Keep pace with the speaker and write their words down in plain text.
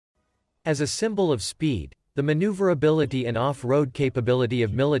As a symbol of speed, the maneuverability and off-road capability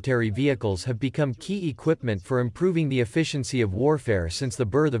of military vehicles have become key equipment for improving the efficiency of warfare since the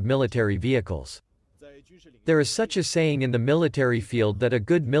birth of military vehicles. There is such a saying in the military field that a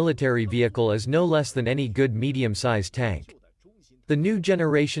good military vehicle is no less than any good medium-sized tank. The new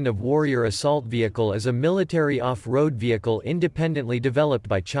generation of Warrior assault vehicle is a military off-road vehicle independently developed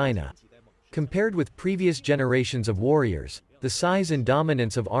by China. Compared with previous generations of Warriors, the size and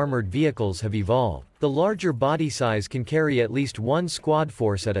dominance of armored vehicles have evolved. The larger body size can carry at least one squad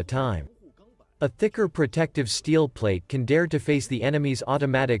force at a time. A thicker protective steel plate can dare to face the enemy's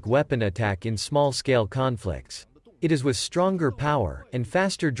automatic weapon attack in small-scale conflicts. It is with stronger power and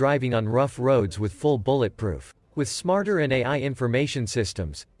faster driving on rough roads with full bulletproof. With smarter and AI information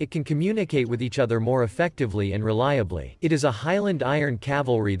systems, it can communicate with each other more effectively and reliably. It is a Highland Iron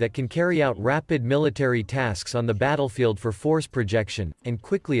cavalry that can carry out rapid military tasks on the battlefield for force projection and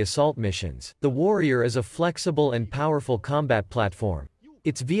quickly assault missions. The Warrior is a flexible and powerful combat platform.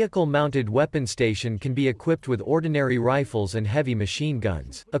 Its vehicle-mounted weapon station can be equipped with ordinary rifles and heavy machine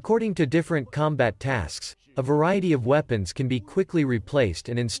guns. According to different combat tasks, a variety of weapons can be quickly replaced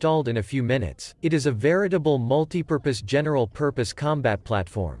and installed in a few minutes. It is a veritable multi-purpose general-purpose combat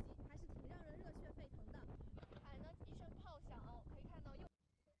platform.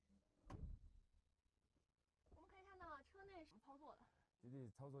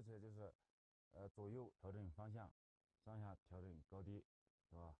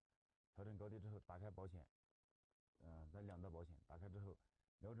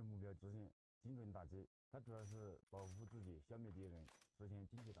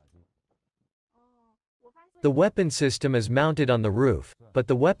 The weapon system is mounted on the roof, but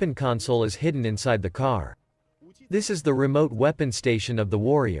the weapon console is hidden inside the car. This is the remote weapon station of the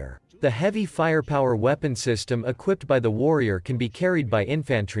Warrior. The heavy firepower weapon system equipped by the Warrior can be carried by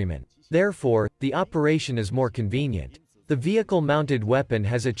infantrymen. Therefore, the operation is more convenient. The vehicle-mounted weapon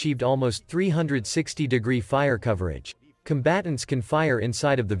has achieved almost 360-degree fire coverage. Combatants can fire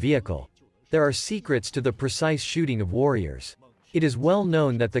inside of the vehicle. There are secrets to the precise shooting of Warriors. It is well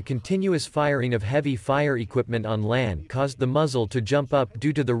known that the continuous firing of heavy fire equipment on land caused the muzzle to jump up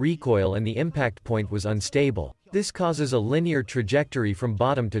due to the recoil and the impact point was unstable. This causes a linear trajectory from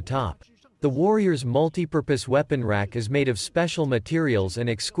bottom to top. The Warrior's multi-purpose weapon rack is made of special materials and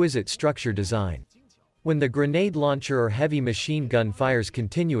exquisite structure design. When the grenade launcher or heavy machine gun fires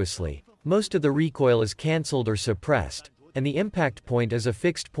continuously, most of the recoil is cancelled or suppressed, and the impact point is a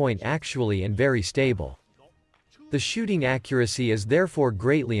fixed point actually and very stable. The shooting accuracy is therefore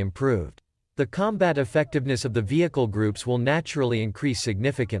greatly improved. The combat effectiveness of the vehicle groups will naturally increase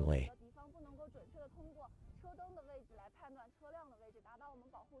significantly.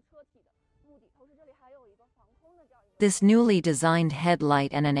 This newly designed headlight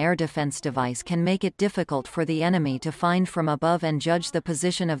and an air defense device can make it difficult for the enemy to find from above and judge the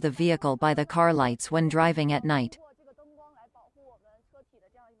position of the vehicle by the car lights when driving at night.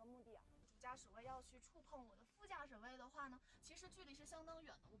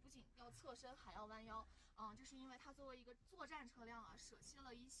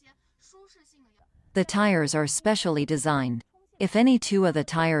 The tires are specially designed. If any two of the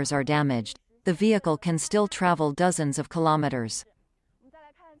tires are damaged, the vehicle can still travel dozens of kilometers.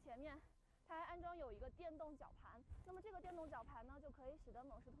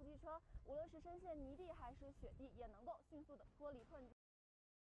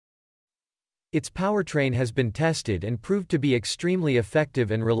 Its powertrain has been tested and proved to be extremely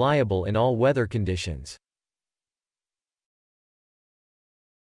effective and reliable in all weather conditions.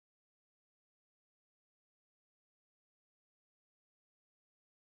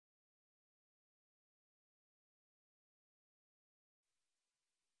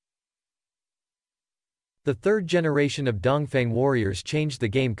 The third generation of Dongfeng Warriors changed the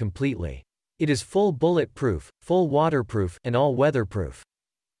game completely. It is full bulletproof, full waterproof, and all weatherproof.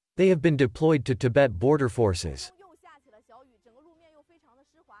 They have been deployed to Tibet border forces.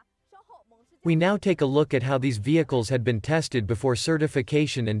 We now take a look at how these vehicles had been tested before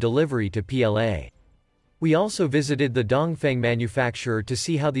certification and delivery to PLA. We also visited the Dongfeng manufacturer to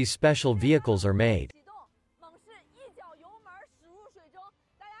see how these special vehicles are made.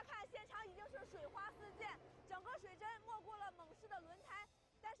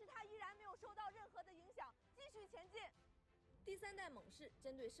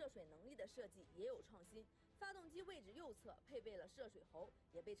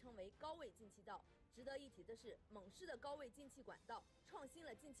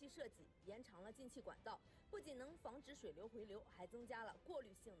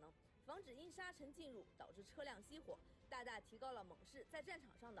 防止因沙尘进入导致车辆熄火，大大提高了猛士在战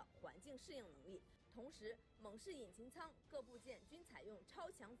场上的环境适应能力。同时，猛士引擎舱各部件均采用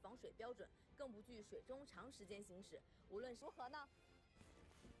超强防水标准，更不惧水中长时间行驶。无论如何呢？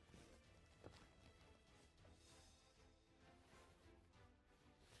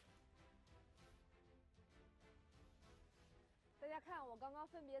 大家看，我刚刚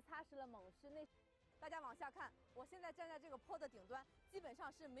分别擦拭了猛士内。大家往下看，我现在站在这个坡的顶端，基本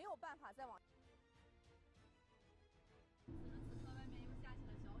上是没有办法再往。此时此刻，外面又下起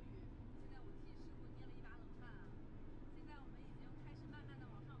了小雨，现在我替师傅捏了一把冷汗啊！现在我们已经开始慢慢的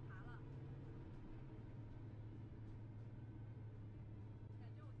往上爬了，感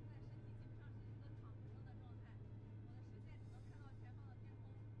觉我现在身体基本上是一个躺平了的状态，我的视线只能看到前方的天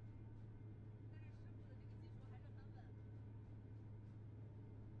空，但是师傅的这个技术还是很稳。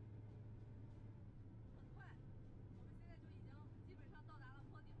 基本上到达了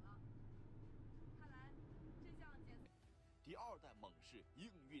坡顶了，看来这项检测。第二代猛士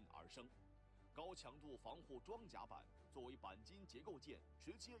应运而生，高强度防护装甲板作为钣金结构件，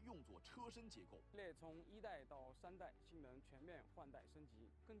直接用作车身结构。从1代到3代，性能全面换代升级。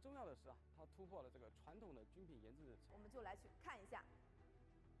更重要的是它突破了这个传统的军品研制的。我们就来去看一下。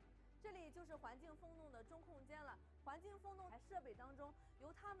 这里就是环境风洞的中控间了。环境风洞设备当中，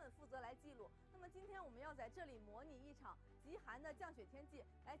由他们负责来记录。那么今天我们要在这里模拟一场极寒的降雪天气，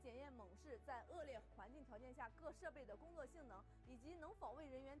来检验猛士在恶劣环境条件下各设备的工作性能，以及能否为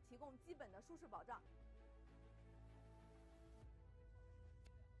人员提供基本的舒适保障。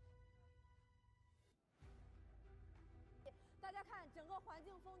大家看，整个环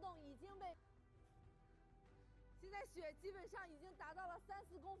境风洞已经被。 现在雪基本上已经达到了3、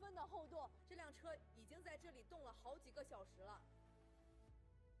4公分的厚度，这辆车已经在这里冻了好几个小时了，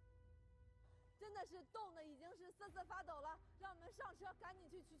真的是冻得已经是瑟瑟发抖了。让我们上车，赶紧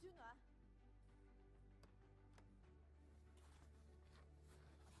去取暖。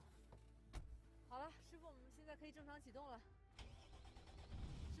好了，师傅，我们现在可以正常启动了。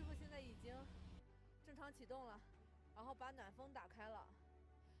师傅现在已经正常启动了，然后把暖风打开了。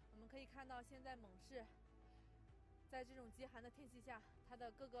我们可以看到，现在猛士。 在这种极寒的天气下，它的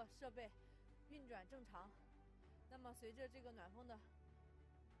各个设备运转正常。那么，随着这个暖风的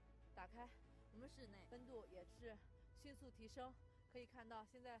打开，我们室内温度也是迅速提升。可以看到，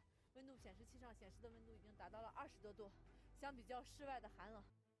现在温度显示器上显示的温度已经达到了20多度，相比较室外的寒冷。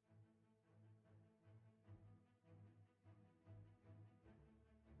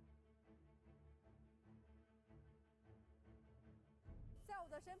 在我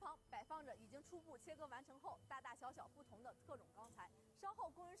的身旁摆放着已经初步切割完成后大大小小不同的特种钢材，稍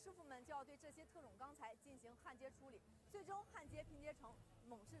后工人师傅们就要对这些特种钢材进行焊接处理，最终焊接拼接成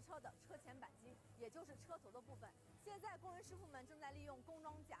猛士车的车前钣金，也就是车头的部分。现在工人师傅们正在利用工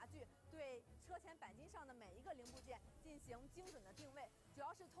装夹具对车前钣金上的每一个零部件进行精准的定位，主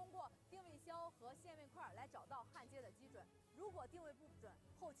要是通过定位销和限位块来找到焊接的基准。如果定位不准，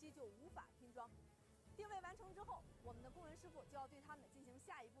后期就无法拼装。 定位完成之后，我们的工人师傅就要对它们进行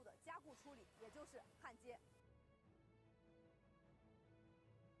下一步的加固处理，也就是焊接。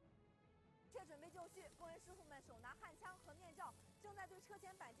一切准备就绪，工人师傅们手拿焊枪和面罩，正在对车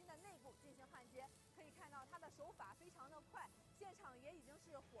前钣金的内部进行焊接。可以看到，他的手法非常的快，现场也已经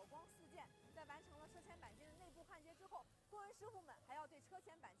是火光四溅。在完成了车前钣金的内部焊接之后，工人师傅们还要对车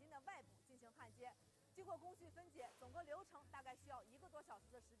前钣金的外部进行焊接。 经过工序分解，整个流程大概需要1个多小时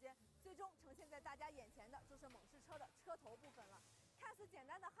的时间，最终呈现在大家眼前的就是猛士车的车头部分了。看似简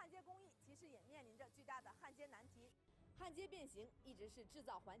单的焊接工艺，其实也面临着巨大的焊接难题。焊接变形一直是制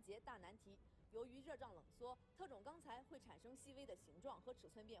造环节大难题。由于热胀冷缩，特种钢材会产生细微的形状和尺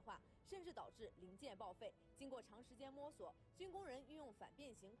寸变化，甚至导致零件报废。经过长时间摸索，军工人运用反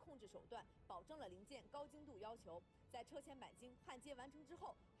变形控制手段，保证了零件高精度要求。在车前钣金焊接完成之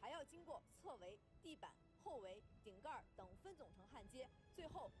后，还要经过侧围、地板、后围、顶盖等分总成焊接，最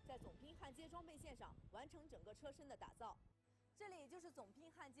后在总拼焊接装配线上完成整个车身的打造。这里就是总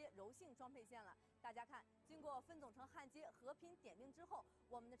拼焊接柔性装配线了。大家看，经过分总成焊接、合拼点定之后，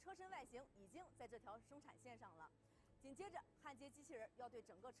我们的车身外形已经在这条生产线上了。紧接着，焊接机器人要对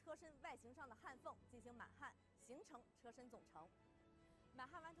整个车身外形上的焊缝进行满焊，形成车身总成。满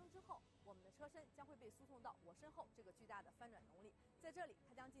焊完成之后，我们的车身将会被输送到我身后这个巨大的翻转笼里，在这里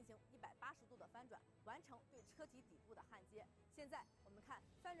它将进行180度的翻转，完成对车体底部的焊接。现在我们看，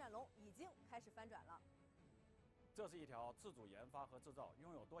翻转笼已经开始翻转了。这是一条自主研发和制造、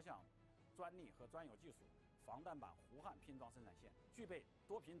拥有多项专利和专有技术防弹板弧焊拼装生产线，具备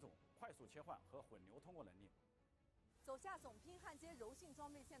多品种快速切换和混流通过能力。走下总拼焊接柔性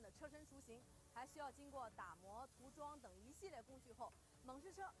装配线的车身雏形，还需要经过打磨、涂装等一系列工序后，猛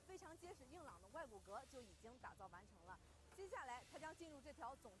士车非常结实硬朗的外骨骼就已经打造完成了。接下来，它将进入这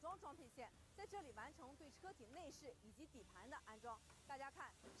条总装装配线，在这里完成对车体内饰以及底盘的安装。大家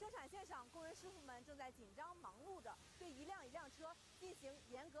看，生产线上工人师傅们正在紧张忙碌着，对一辆一辆车进行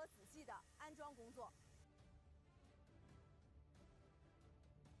严格仔细的安装工作。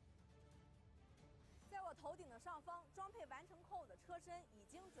在我头顶的上方，装配完成后的车身已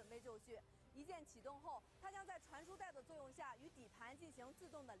经准备就绪。一键启动后，它将在传输带的作用下与底盘进行自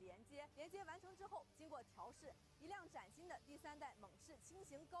动的连接。连接完成之后，经过调试，一辆崭新的第3代猛士轻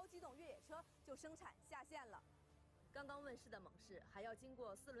型高机动越野车就生产下线了。刚刚问世的猛士还要经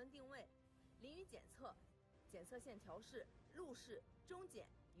过4轮定位、淋雨检测、检测线调试、路试、中检，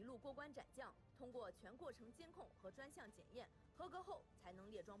一路过关斩将，通过全过程监控和专项检验，合格后才能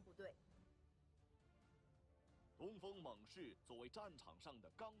列装部队。东风猛士作为战场上的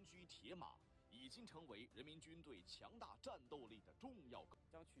钢驹铁马，已经成为人民军队强大战斗力的重要。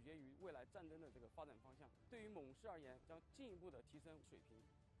将取决于未来战争的这个发展方向。对于猛士而言，将进一步的提升水平，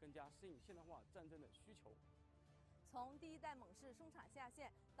更加适应现代化战争的需求。从第1代猛士生产下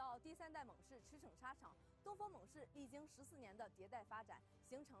线到第3代猛士驰骋沙场，东风猛士历经14年的迭代发展，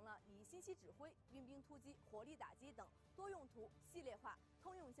形成了以信息指挥、运兵突击、火力打击等多用途、系列化、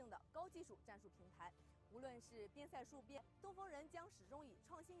通用性的高技术战术平台。无论是边塞戍边，东风人将始终以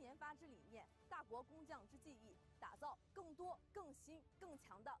创新研发之理念、大国工匠之技艺，打造更多、更新、更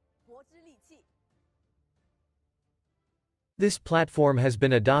强的国之利器。This platform has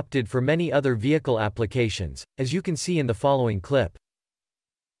been adopted for many other vehicle applications, as you can see in the following clip.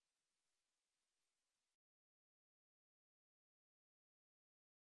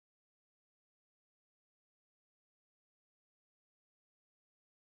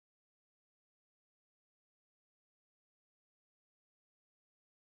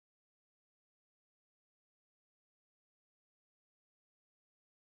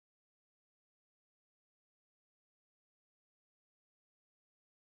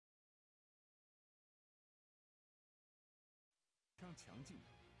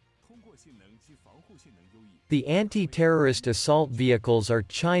 The anti-terrorist assault vehicles are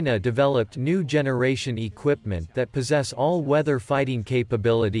China-developed new generation equipment that possess all-weather fighting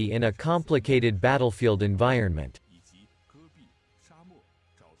capability in a complicated battlefield environment.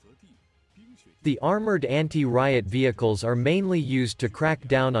 The armored anti-riot vehicles are mainly used to crack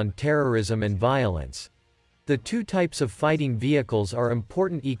down on terrorism and violence. The two types of fighting vehicles are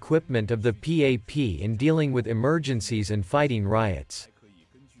important equipment of the PAP in dealing with emergencies and fighting riots.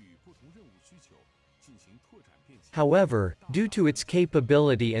 However, due to its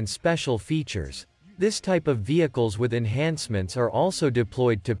capability and special features, this type of vehicles with enhancements are also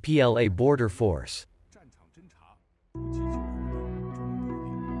deployed to PLA border force.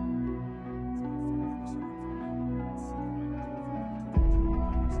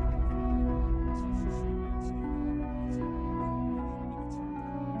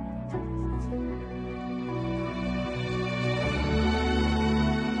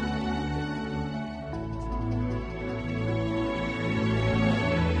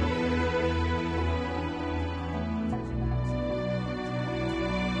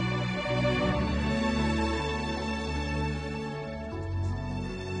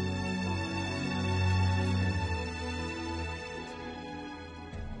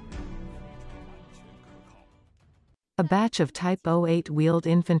 A batch of Type 08 wheeled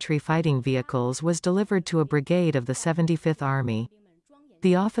infantry fighting vehicles was delivered to a brigade of the 75th Army.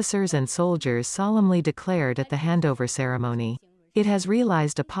 The officers and soldiers solemnly declared at the handover ceremony. It has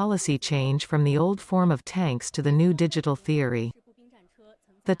realized a policy change from the old form of tanks to the new digital theory.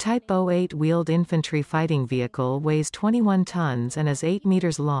 The Type 08 wheeled infantry fighting vehicle weighs 21 tons and is 8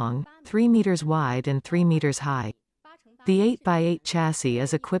 meters long, 3 meters wide and 3 meters high. The 8x8 chassis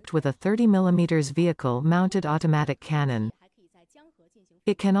is equipped with a 30 mm vehicle-mounted automatic cannon.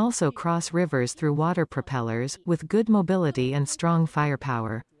 It can also cross rivers through water propellers, with good mobility and strong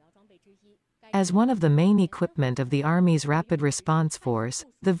firepower. As one of the main equipment of the Army's Rapid Response Force,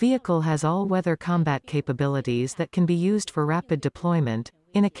 the vehicle has all-weather combat capabilities that can be used for rapid deployment,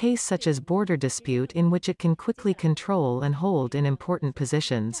 in a case such as border dispute in which it can quickly control and hold in important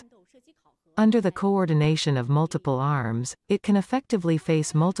positions. Under the coordination of multiple arms, it can effectively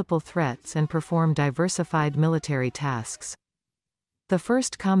face multiple threats and perform diversified military tasks. The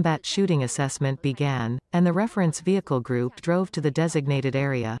first combat shooting assessment began, and the reference vehicle group drove to the designated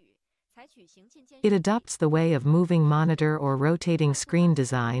area. It adopts the way of moving monitor or rotating screen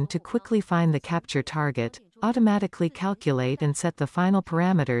design to quickly find the capture target, automatically calculate and set the final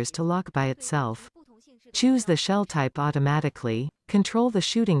parameters to lock by itself. choose the shell type automatically, control the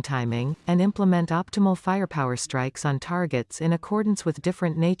shooting timing, and implement optimal firepower strikes on targets in accordance with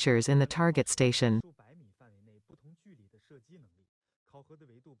different natures in the target station.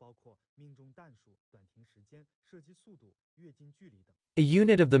 A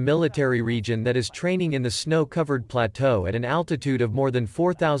unit of the military region that is training in the snow-covered plateau at an altitude of more than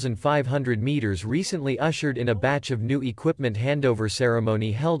 4,500 meters recently ushered in a batch of new equipment handover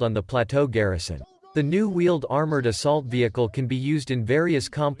ceremony held on the plateau garrison. The new wheeled armored assault vehicle can be used in various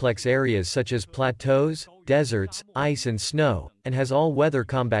complex areas such as plateaus, deserts, ice and snow, and has all-weather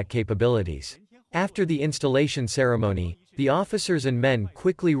combat capabilities. After the installation ceremony, the officers and men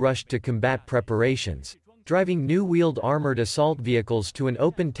quickly rushed to combat preparations, driving new wheeled armored assault vehicles to an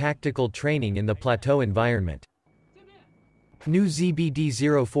open tactical training in the plateau environment. New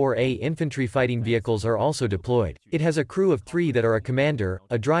ZBD-04A infantry fighting vehicles are also deployed. It has a crew of 3 that are a commander,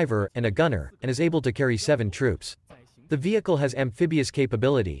 a driver, and a gunner, and is able to carry 7 troops. The vehicle has amphibious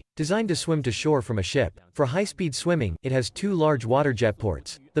capability, designed to swim to shore from a ship. For high-speed swimming, it has 2 large waterjet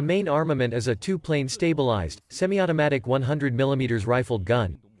ports. The main armament is a 2-plane stabilized, semi-automatic 100mm rifled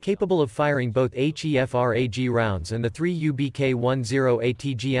gun, capable of firing both HEFRAG rounds, and the 3 UBK-10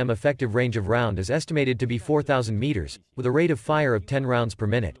 ATGM effective range of round is estimated to be 4,000 meters, with a rate of fire of 10 rounds per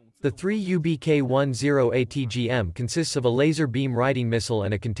minute. The 3 UBK-10 ATGM consists of a laser beam riding missile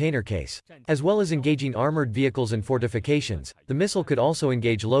and a container case. As well as engaging armored vehicles and fortifications, the missile could also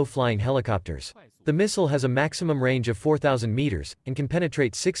engage low-flying helicopters. The missile has a maximum range of 4,000 meters, and can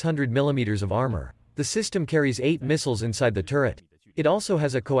penetrate 600 millimeters of armor. The system carries 8 missiles inside the turret. It also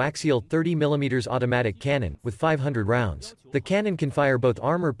has a coaxial 30mm automatic cannon, with 500 rounds. The cannon can fire both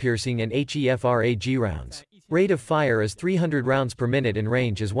armor-piercing and HEFRAG rounds. Rate of fire is 300 rounds per minute and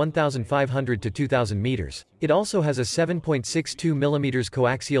range is 1,500 to 2,000 meters. It also has a 7.62mm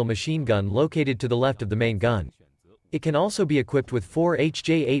coaxial machine gun located to the left of the main gun. It can also be equipped with 4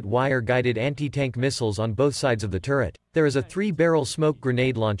 HJ-8 wire-guided anti-tank missiles on both sides of the turret. There is a 3-barrel smoke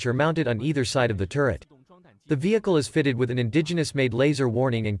grenade launcher mounted on either side of the turret. The vehicle is fitted with an indigenous-made laser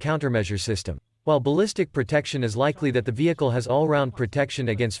warning and countermeasure system. While ballistic protection is likely that the vehicle has all-round protection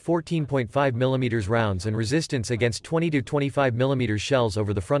against 14.5mm rounds and resistance against 20 to 25mm shells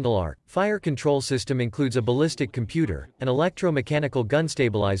over the frontal arc. Fire control system includes a ballistic computer, an electromechanical gun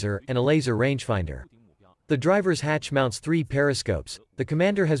stabilizer, and a laser rangefinder. The driver's hatch mounts 3 periscopes. The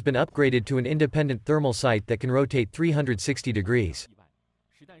commander has been upgraded to an independent thermal sight that can rotate 360 degrees.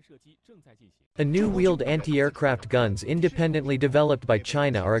 A new wheeled anti-aircraft guns independently developed by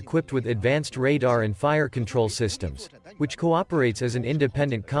China are equipped with advanced radar and fire control systems, which cooperates as an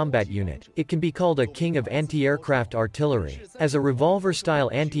independent combat unit. It can be called a king of anti-aircraft artillery. As a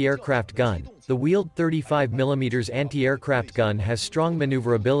revolver-style anti-aircraft gun, the wheeled 35mm anti-aircraft gun has strong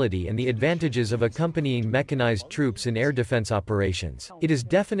maneuverability and the advantages of accompanying mechanized troops in air defense operations. It is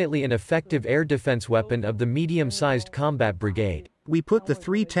definitely an effective air defense weapon of the medium-sized combat brigade. We put the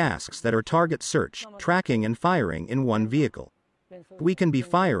 3 tasks that are target search, tracking and firing in one vehicle. We can be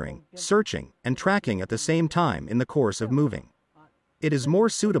firing, searching, and tracking at the same time in the course of moving. It is more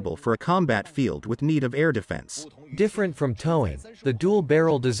suitable for a combat field with need of air defense. Different from towing, the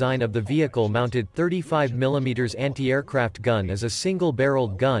dual-barrel design of the vehicle-mounted 35mm anti-aircraft gun is a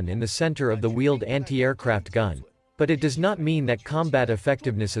single-barreled gun in the center of the wheeled anti-aircraft gun. But it does not mean that combat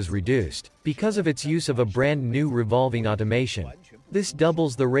effectiveness is reduced, because of its use of a brand new revolving automation. This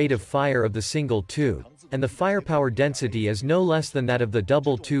doubles the rate of fire of the single tube, and the firepower density is no less than that of the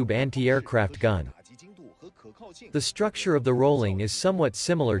double-tube anti-aircraft gun. The structure of the rolling is somewhat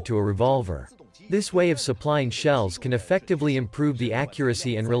similar to a revolver. This way of supplying shells can effectively improve the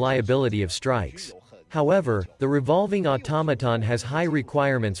accuracy and reliability of strikes. However, the revolving automaton has high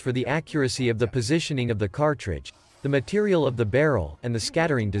requirements for the accuracy of the positioning of the cartridge, the material of the barrel, and the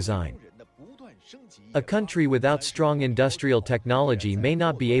scattering design. A country without strong industrial technology may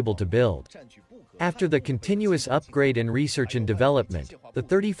not be able to build. After the continuous upgrade and research and development, the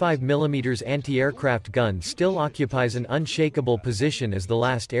 35mm anti-aircraft gun still occupies an unshakable position as the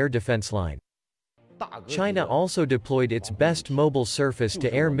last air defense line. China also deployed its best mobile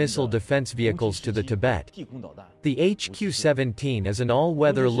surface-to-air missile defense vehicles to the Tibet. The HQ-17 is an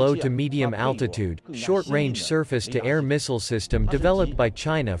all-weather low-to-medium altitude, short-range surface-to-air missile system developed by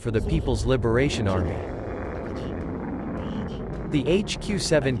China for the People's Liberation Army. The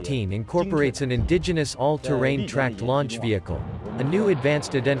HQ-17 incorporates an indigenous all-terrain tracked launch vehicle, a new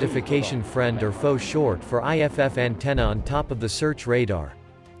advanced identification friend or foe short for IFF antenna on top of the search radar.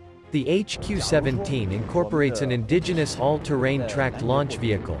 The HQ-17 incorporates an indigenous all-terrain tracked launch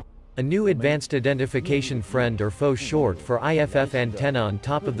vehicle, a new advanced identification friend or foe short for IFF antenna on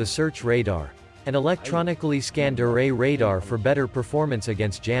top of the search radar, an electronically scanned array radar for better performance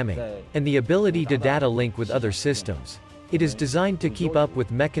against jamming, and the ability to data link with other systems. It is designed to keep up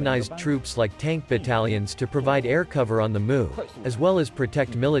with mechanized troops like tank battalions to provide air cover on the move, as well as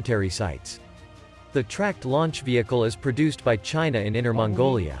protect military sites. The tracked launch vehicle is produced by China in Inner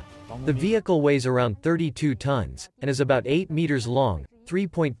Mongolia. The vehicle weighs around 32 tons, and is about 8 meters long,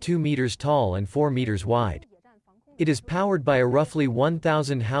 3.2 meters tall and 4 meters wide. It is powered by a roughly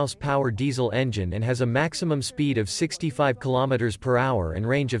 1,000 horsepower diesel engine and has a maximum speed of 65 km per hour and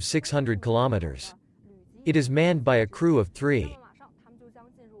range of 600 km. It is manned by a crew of 3.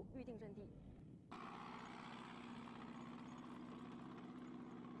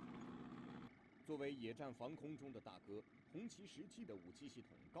 作为野战防空中的大哥，红旗时期的武器系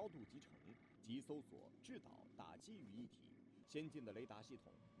统高度集成，集搜索、制导、打击于一体。先进的雷达系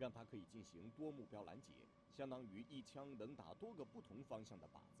统让它可以进行多目标拦截，相当于一枪能打多个不同方向的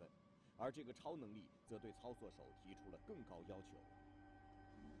靶子。而这个超能力则对操作手提出了更高要求。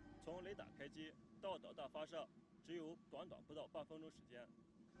从雷达开机到导弹发射，只有短不到半分钟时间。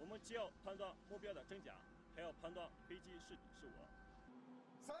我们既要判断目标的真假，还要判断飞机是敌是我。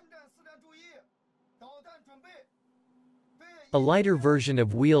3战4战注意，导弹准备。 A lighter version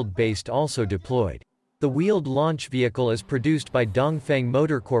of wheeled-based also deployed. The wheeled launch vehicle is produced by Dongfeng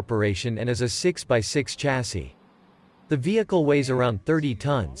Motor Corporation and is a 6x6 chassis. The vehicle weighs around 30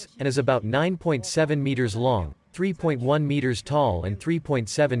 tons, and is about 9.7 meters long, 3.1 meters tall and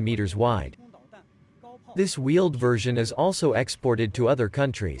 3.7 meters wide. This wheeled version is also exported to other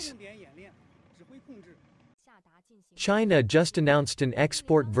countries. China just announced an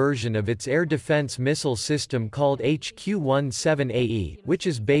export version of its air defense missile system called HQ-17AE, which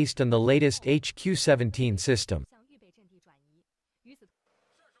is based on the latest HQ-17 system.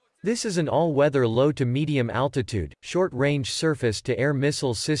 This is an all-weather low to medium altitude, short-range surface-to-air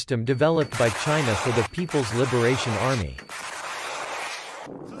missile system developed by China for the People's Liberation Army.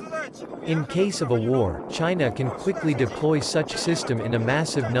 In case of a war, China can quickly deploy such system in a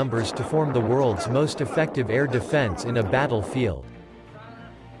massive numbers to form the world's most effective air defense in a battlefield.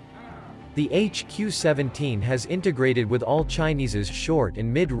 The HQ-17 has integrated with all Chinese's short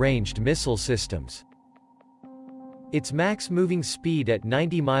and mid-ranged missile systems. Its max moving speed at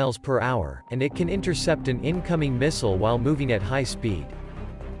 90 miles per hour, and it can intercept an incoming missile while moving at high speed.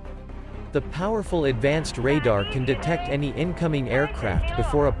 The powerful advanced radar can detect any incoming aircraft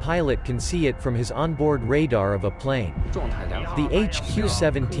before a pilot can see it from his onboard radar of a plane. The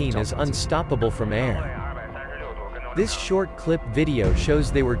HQ-17 is unstoppable from air. This short clip video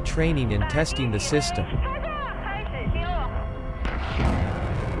shows they were training and testing the system.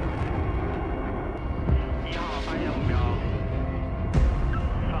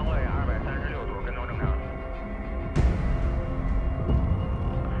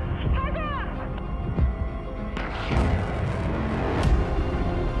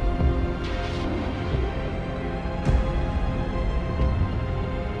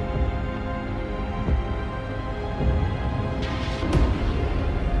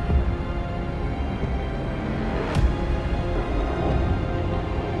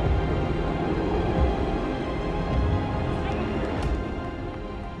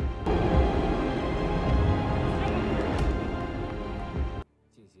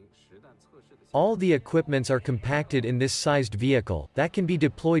 All the equipments are compacted in this sized vehicle, that can be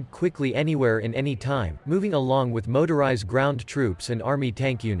deployed quickly anywhere in any time, moving along with motorized ground troops and army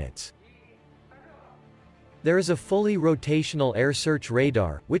tank units. There is a fully rotational air search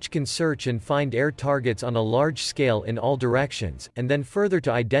radar, which can search and find air targets on a large scale in all directions, and then further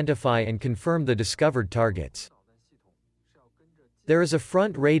to identify and confirm the discovered targets. There is a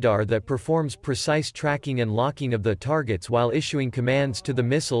front radar that performs precise tracking and locking of the targets while issuing commands to the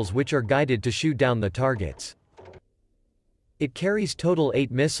missiles which are guided to shoot down the targets. It carries total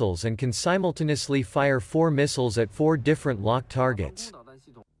 8 missiles and can simultaneously fire 4 missiles at 4 different locked targets.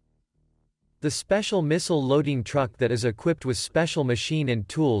 The special missile loading truck that is equipped with special machine and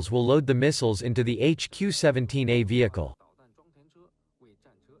tools will load the missiles into the HQ-17A vehicle.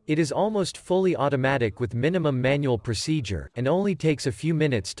 It is almost fully automatic with minimum manual procedure, and only takes a few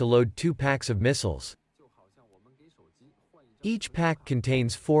minutes to load 2 packs of missiles. Each pack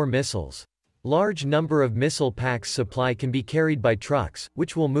contains 4 missiles. Large number of missile packs supply can be carried by trucks,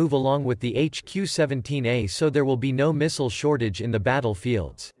 which will move along with the HQ-17A, so there will be no missile shortage in the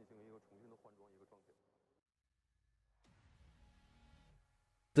battlefields.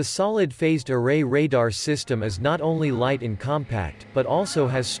 The solid-phased array radar system is not only light and compact, but also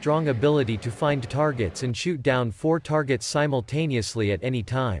has strong ability to find targets and shoot down 4 targets simultaneously at any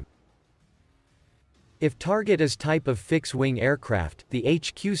time. If target is type of fixed-wing aircraft, the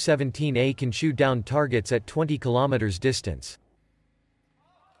HQ-17A can shoot down targets at 20 km distance.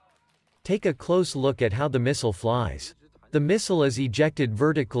 Take a close look at how the missile flies. The missile is ejected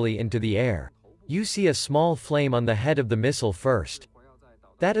vertically into the air. You see a small flame on the head of the missile first.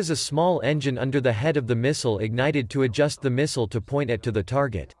 That is a small engine under the head of the missile ignited to adjust the missile to point it to the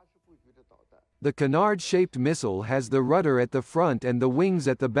target. The canard-shaped missile has the rudder at the front and the wings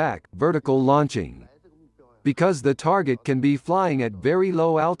at the back, vertical launching. Because the target can be flying at very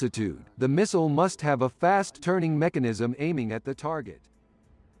low altitude, the missile must have a fast-turning mechanism aiming at the target.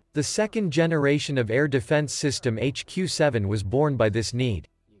 The second generation of air defense system HQ-7 was born by this need.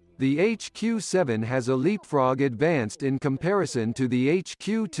 The HQ-7 has a leapfrog advanced in comparison to the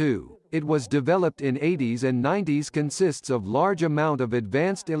HQ-2. It was developed in 80s and 90s, consists of large amount of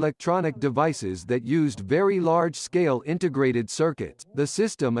advanced electronic devices that used very large-scale integrated circuits. The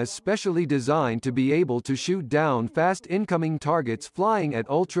system is specially designed to be able to shoot down fast incoming targets flying at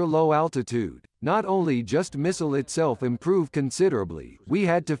ultra-low altitude. Not only just missile itself improved considerably, we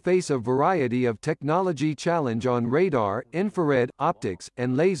had to face a variety of technology challenge on radar, infrared, optics,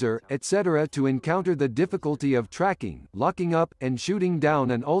 and laser, etc. to encounter the difficulty of tracking, locking up, and shooting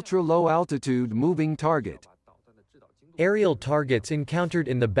down an ultra-low altitude moving target. Aerial targets encountered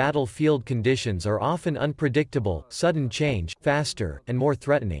in the battlefield conditions are often unpredictable, sudden change, faster, and more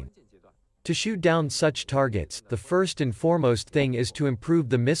threatening. To shoot down such targets, the first and foremost thing is to improve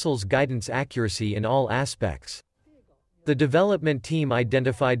the missile's guidance accuracy in all aspects. The development team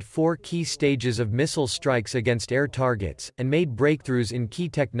identified 4 key stages of missile strikes against air targets, and made breakthroughs in key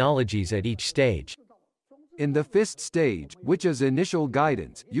technologies at each stage. In the FIST stage, which is initial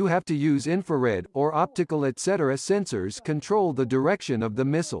guidance, you have to use infrared or optical etc. sensors control the direction of the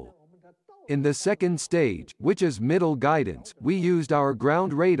missile. In the second stage, which is middle guidance, we used our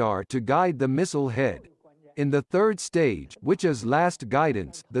ground radar to guide the missile head. In the third stage, which is last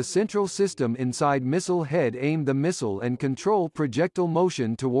guidance, the central system inside missile head aim the missile and control projectile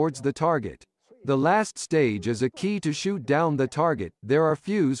motion towards the target. The last stage is a key to shoot down the target. There are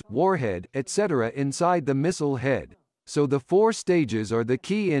fuse, warhead, etc. inside the missile head. So the 4 stages are the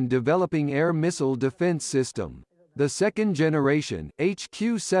key in developing air missile defense system. The second generation,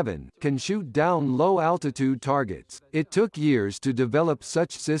 HQ-7, can shoot down low-altitude targets. It took years to develop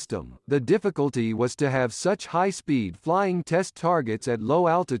such system. The difficulty was to have such high-speed flying test targets at low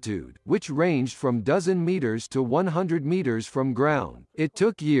altitude, which ranged from dozen meters to 100 meters from ground. It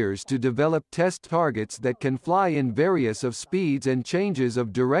took years to develop test targets that can fly in various of speeds and changes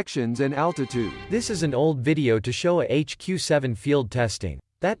of directions and altitude. This is an old video to show a HQ-7 field testing.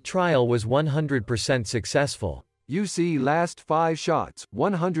 That trial was 100% successful. You see last 5 shots,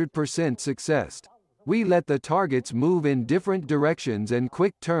 100% success. We let the targets move in different directions and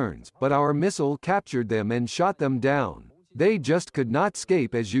quick turns, but our missile captured them and shot them down. They just could not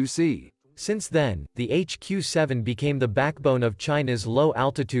escape, as you see. Since then, the HQ-7 became the backbone of China's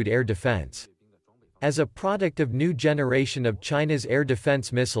low-altitude air defense. As a product of new generation of China's air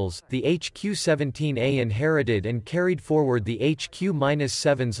defense missiles, the HQ-17A inherited and carried forward the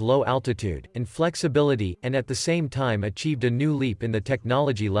HQ-7's low altitude and flexibility, and at the same time achieved a new leap in the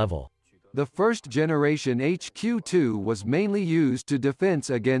technology level. The first generation HQ-2 was mainly used to defense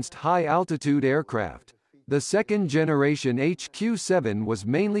against high-altitude aircraft. The second generation HQ-7 was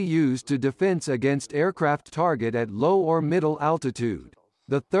mainly used to defense against aircraft target at low or middle altitude.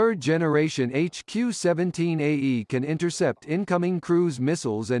 The third generation HQ-17AE can intercept incoming cruise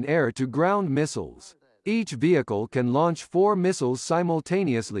missiles and air-to-ground missiles. Each vehicle can launch 4 missiles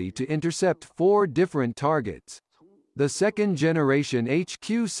simultaneously to intercept 4 different targets. The second generation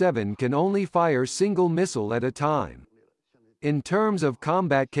HQ-7 can only fire single missile at a time. In terms of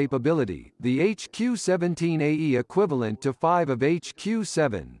combat capability, the HQ-17AE equivalent to 5 of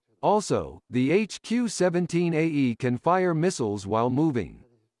HQ-7. Also, the HQ-17AE can fire missiles while moving.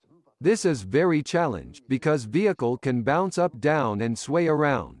 This is very challenging, because vehicle can bounce up down and sway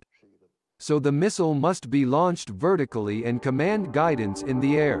around. So the missile must be launched vertically and command guidance in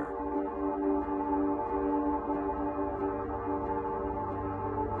the air.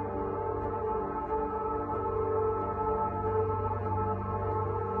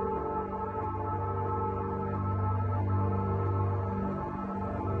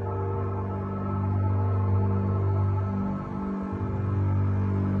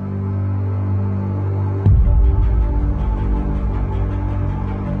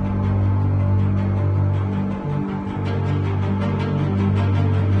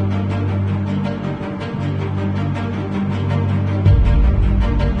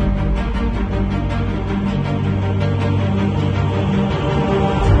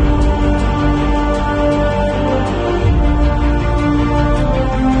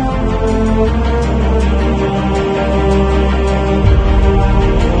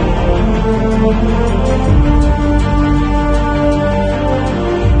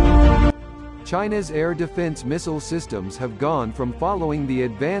 China's air defense missile systems have gone from following the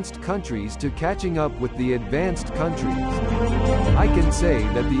advanced countries to catching up with the advanced countries. I can say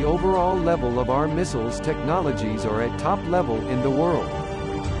that the overall level of our missiles technologies are at top level in the world.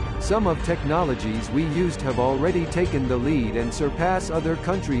 Some of technologies we used have already taken the lead and surpass other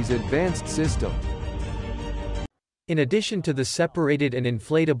countries' advanced system. In addition to the separated and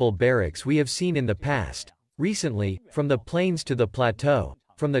inflatable barracks we have seen in the past, recently, from the plains to the plateau,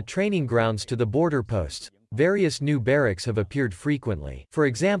 from the training grounds to the border posts, various new barracks have appeared frequently. For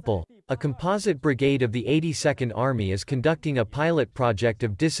example, a composite brigade of the 82nd Army is conducting a pilot project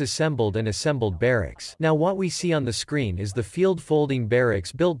of disassembled and assembled barracks. Now what we see on the screen is the field folding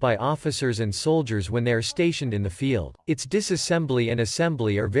barracks built by officers and soldiers when they are stationed in the field. Its disassembly and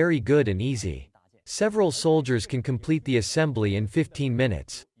assembly are very good and easy. Several soldiers can complete the assembly in 15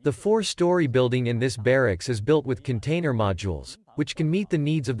 minutes. The 4-story building in this barracks is built with container modules, which can meet the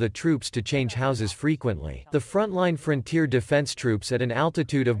needs of the troops to change houses frequently. The frontline frontier defense troops at an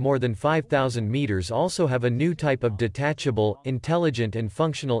altitude of more than 5,000 meters also have a new type of detachable, intelligent and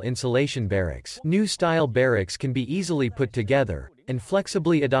functional insulation barracks. New style barracks can be easily put together, and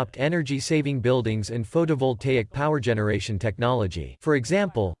flexibly adopt energy-saving buildings and photovoltaic power generation technology. For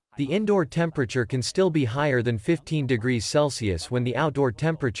example, the indoor temperature can still be higher than 15 degrees Celsius when the outdoor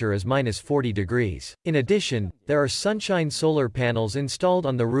temperature is -40 degrees. In addition, there are sunshine solar panels installed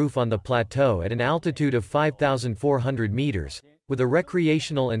on the roof on the plateau at an altitude of 5,400 meters, with a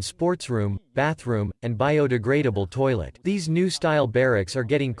recreational and sports room, bathroom, and biodegradable toilet. These new style barracks are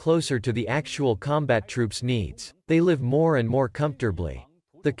getting closer to the actual combat troops' needs. They live more and more comfortably.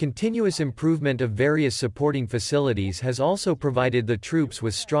 The continuous improvement of various supporting facilities has also provided the troops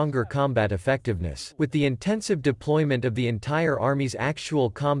with stronger combat effectiveness. With the intensive deployment of the entire Army's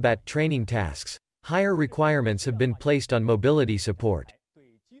actual combat training tasks, higher requirements have been placed on mobility support.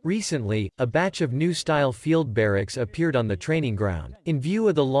 Recently, a batch of new-style field barracks appeared on the training ground. In view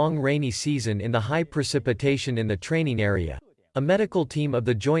of the long rainy season in the high precipitation in the training area, a medical team of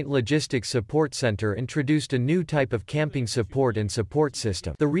the Joint Logistics Support Center introduced a new type of camping support and support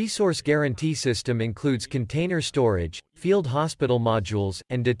system. The resource guarantee system includes container storage, field hospital modules,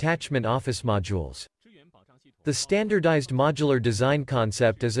 and detachment office modules. The standardized modular design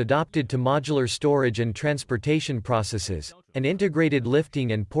concept is adopted to modular storage and transportation processes, and integrated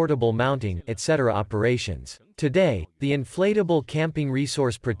lifting and portable mounting, etc. operations. Today, the inflatable camping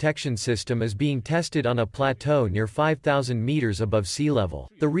resource protection system is being tested on a plateau near 5,000 meters above sea level.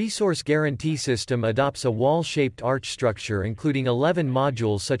 The resource guarantee system adopts a wall-shaped arch structure including 11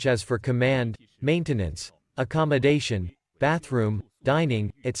 modules such as for command, maintenance, accommodation, bathroom,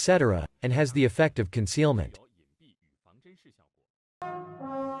 dining, etc., and has the effect of concealment.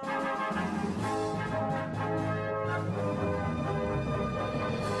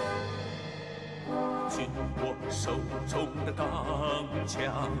手中的钢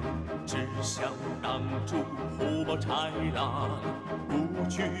枪，只想挡住虎豹豺狼，不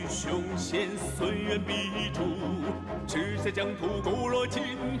惧凶险，虽远必诛，只在疆土固若金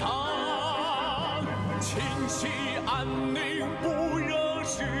汤。清晰安宁不惹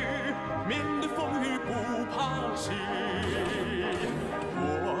事，面对风雨不怕事。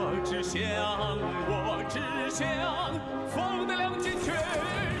我只想，风的亮剑决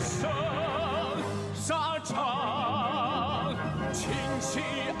胜沙场。清晰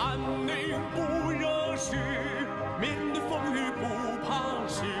安宁不惹事，面对风雨不怕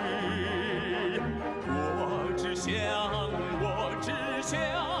事。我只想，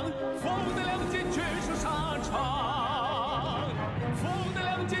风的亮剑决胜沙场，风的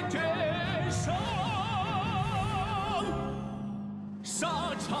亮剑决胜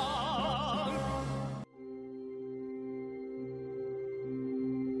沙场。